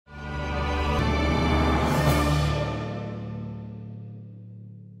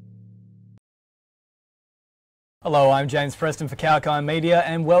Hello, I'm James Preston for Cowkine Media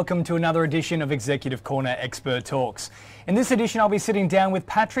and welcome to another edition of Executive Corner Expert Talks. In this edition I'll be sitting down with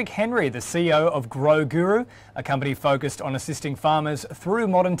Patrick Henry, the CEO of GroGuru, a company focused on assisting farmers through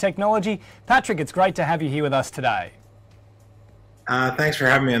modern technology. Patrick, it's great to have you here with us today. Thanks for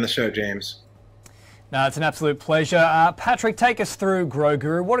having me on the show, James. No, it's an absolute pleasure. Patrick, take us through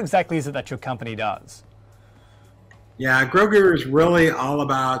GroGuru. What exactly is it that your company does? Yeah, GroGuru is really all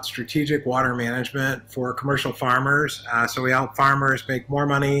about strategic water management for commercial farmers. So we help farmers make more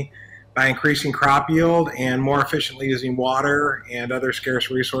money by increasing crop yield and more efficiently using water and other scarce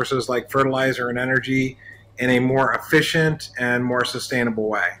resources like fertilizer and energy in a more efficient and more sustainable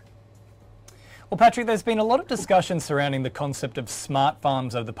way. Well, Patrick, there's been a lot of discussion surrounding the concept of smart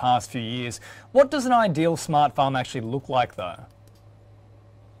farms over the past few years. What does an ideal smart farm actually look like, though?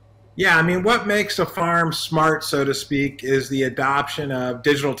 Yeah, I mean, what makes a farm smart, so to speak, is the adoption of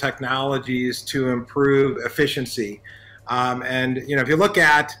digital technologies to improve efficiency. If you look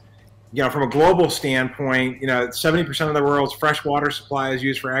at, from a global standpoint, 70% of the world's fresh water supply is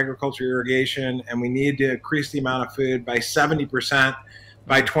used for agriculture irrigation, and we need to increase the amount of food by 70%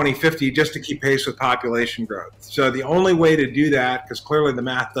 by 2050 just to keep pace with population growth. So the only way to do that, because clearly the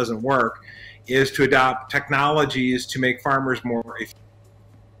math doesn't work, is to adopt technologies to make farmers more efficient.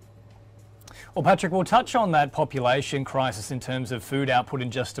 Well, Patrick, we'll touch on that population crisis in terms of food output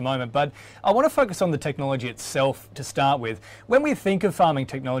in just a moment, but I want to focus on the technology itself to start with. When we think of farming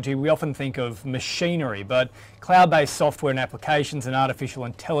technology, we often think of machinery, but cloud-based software and applications and artificial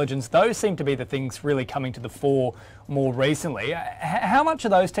intelligence, those seem to be the things really coming to the fore more recently. How much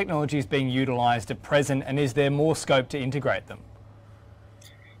of those technologies being utilised at present, and is there more scope to integrate them?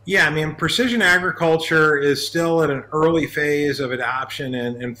 Yeah, I mean, precision agriculture is still at an early phase of adoption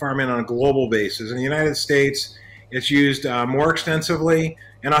in farming on a global basis. In the United States, it's used more extensively.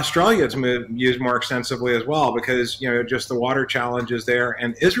 In Australia, it's used more extensively as well because, just the water challenges there,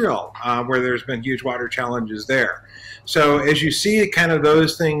 and Israel, where there's been huge water challenges there. So as you see kind of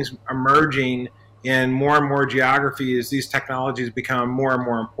those things emerging in more and more geographies, these technologies become more and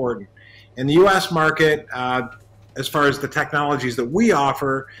more important. In the U.S. market, as far as the technologies that we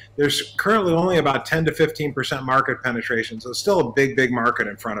offer, there's currently only about 10 to 15% market penetration. So it's still a big, big market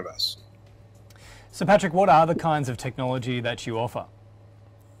in front of us. So Patrick, what are the kinds of technology that you offer?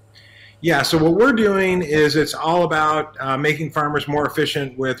 Yeah, so what we're doing is it's all about making farmers more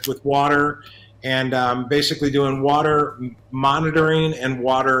efficient with water and basically doing water monitoring and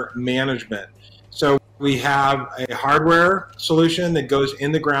water management. So we have a hardware solution that goes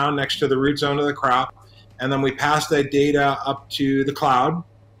in the ground next to the root zone of the crop. And then we pass that data up to the cloud,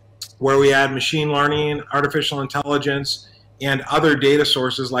 where we add machine learning, artificial intelligence, and other data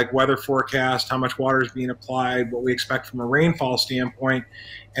sources like weather forecast, how much water is being applied, what we expect from a rainfall standpoint.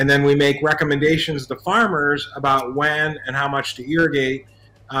 And then we make recommendations to farmers about when and how much to irrigate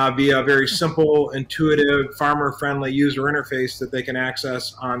via a very simple, intuitive, farmer-friendly user interface that they can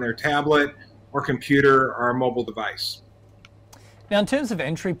access on their tablet or computer or mobile device. Now, in terms of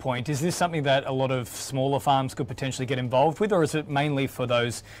entry point, is this something that a lot of smaller farms could potentially get involved with, or is it mainly for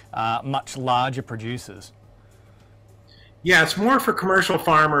those much larger producers? Yeah, it's more for commercial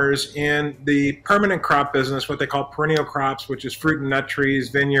farmers in the permanent crop business, what they call perennial crops, which is fruit and nut trees,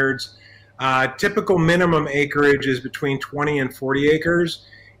 vineyards. Typical minimum acreage is between 20 and 40 acres.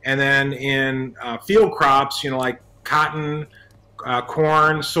 And then in field crops, like cotton,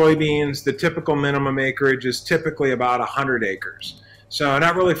 corn, soybeans, the typical minimum acreage is typically about 100 acres. So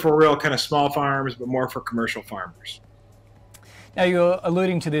not really for real kind of small farms, but more for commercial farmers. Now, you were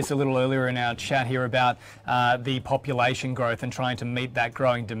alluding to this a little earlier in our chat here about the population growth and trying to meet that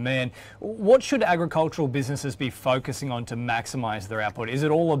growing demand. What should agricultural businesses be focusing on to maximize their output? Is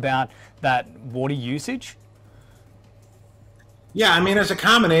it all about that water usage? Yeah, I mean, it's a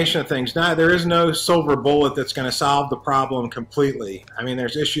combination of things. There is no silver bullet that's going to solve the problem completely. I mean,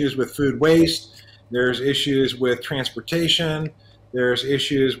 there's issues with food waste, there's issues with transportation, there's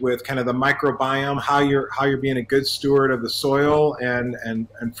issues with kind of the microbiome, how you're being a good steward of the soil and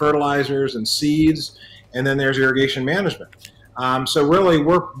fertilizers and seeds, and then there's irrigation management. So really,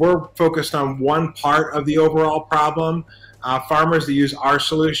 we're focused on one part of the overall problem. Farmers that use our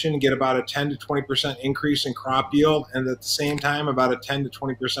solution get about a 10 to 20% increase in crop yield, and at the same time about a 10 to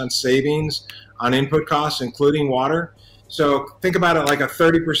 20% savings on input costs, including water. So think about it like a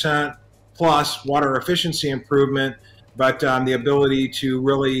 30% plus water efficiency improvement, but the ability to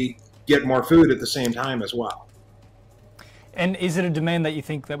really get more food at the same time as well. And is it a demand that you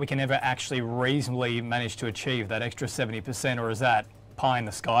think that we can ever actually reasonably manage to achieve, that extra 70%, or is that pie in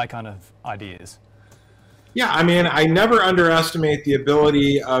the sky kind of ideas? Yeah, I mean, I never underestimate the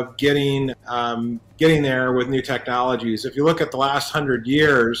ability of getting there with new technologies. If you look at the last 100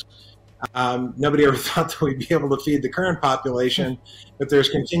 years, nobody ever thought that we'd be able to feed the current population, but there's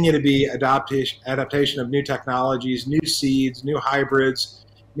continued to be adaptation of new technologies, new seeds, new hybrids,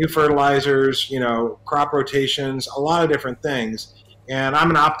 new fertilizers, crop rotations, a lot of different things. And I'm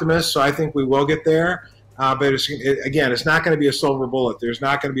an optimist, so I think we will get there. But again, it's not going to be a silver bullet. There's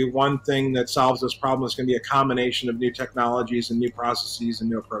not going to be one thing that solves this problem. It's going to be a combination of new technologies and new processes and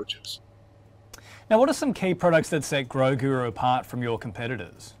new approaches. Now, what are some key products that set GroGuru apart from your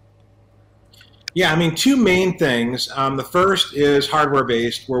competitors? Yeah, I mean, two main things. The first is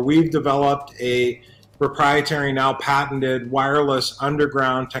hardware-based, where we've developed a proprietary, now patented wireless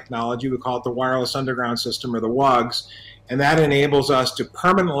underground technology. We call it the Wireless Underground System, or the WUGS. And that enables us to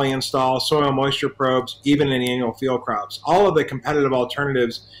permanently install soil moisture probes, even in annual field crops. All of the competitive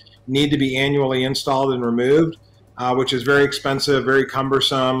alternatives need to be annually installed and removed, which is very expensive, very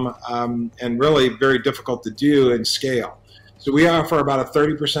cumbersome, and really very difficult to do and scale. So we offer about a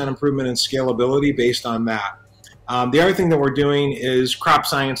 30% improvement in scalability based on that. The other thing that we're doing is crop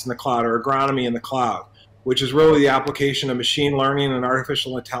science in the cloud, or agronomy in the cloud, which is really the application of machine learning and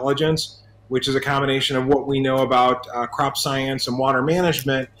artificial intelligence, which is a combination of what we know about crop science and water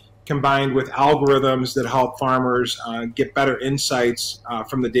management, combined with algorithms that help farmers get better insights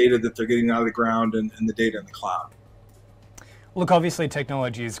from the data that they're getting out of the ground and the data in the cloud. Look, obviously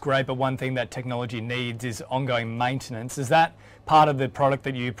technology is great, but one thing that technology needs is ongoing maintenance. Is that part of the product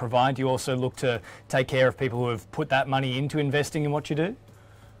that you provide? Do you also look to take care of people who have put that money into investing in what you do?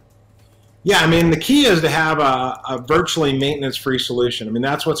 Yeah, I mean, the key is to have a virtually maintenance-free solution. I mean,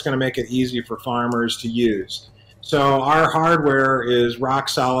 that's what's going to make it easy for farmers to use. So our hardware is rock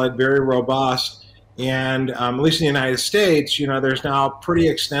solid, very robust, and at least in the United States, there's now pretty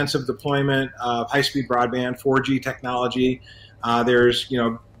extensive deployment of high-speed broadband, 4G technology. There's,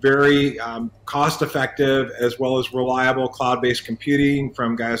 very cost-effective as well as reliable cloud-based computing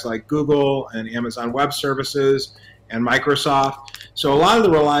from guys like Google and Amazon Web Services and Microsoft. So a lot of the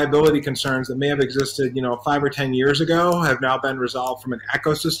reliability concerns that may have existed, 5 or 10 years ago have now been resolved from an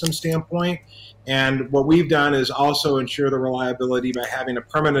ecosystem standpoint. And what we've done is also ensure the reliability by having a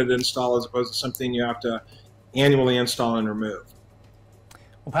permanent install as opposed to something you have to annually install and remove.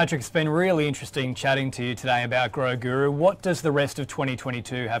 Well, Patrick, it's been really interesting chatting to you today about GroGuru. What does the rest of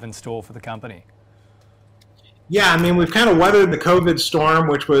 2022 have in store for the company? Yeah, I mean, we've kind of weathered the COVID storm,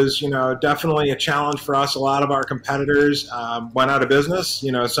 which was, definitely a challenge for us. A lot of our competitors went out of business.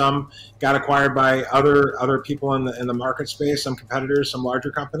 Some got acquired by other people in the market space, some competitors, some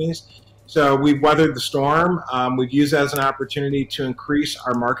larger companies. So we've weathered the storm. We've used that as an opportunity to increase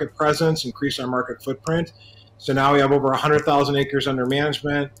our market presence, increase our market footprint. So now we have over 100,000 acres under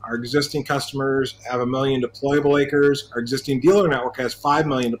management. Our existing customers have 1 million deployable acres. Our existing dealer network has 5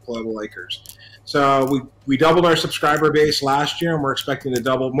 million deployable acres. So we doubled our subscriber base last year, and we're expecting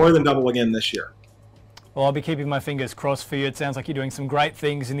to more than double again this year. Well, I'll be keeping my fingers crossed for you. It sounds like you're doing some great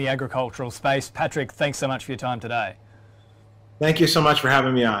things in the agricultural space. Patrick, thanks so much for your time today. Thank you so much for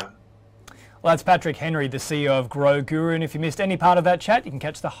having me on. Well, that's Patrick Henry, the CEO of GroGuru, and if you missed any part of that chat, you can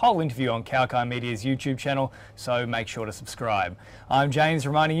catch the whole interview on Cowcar Media's YouTube channel, so make sure to subscribe. I'm James,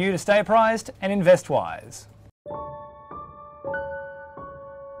 reminding you to stay apprised and invest wise.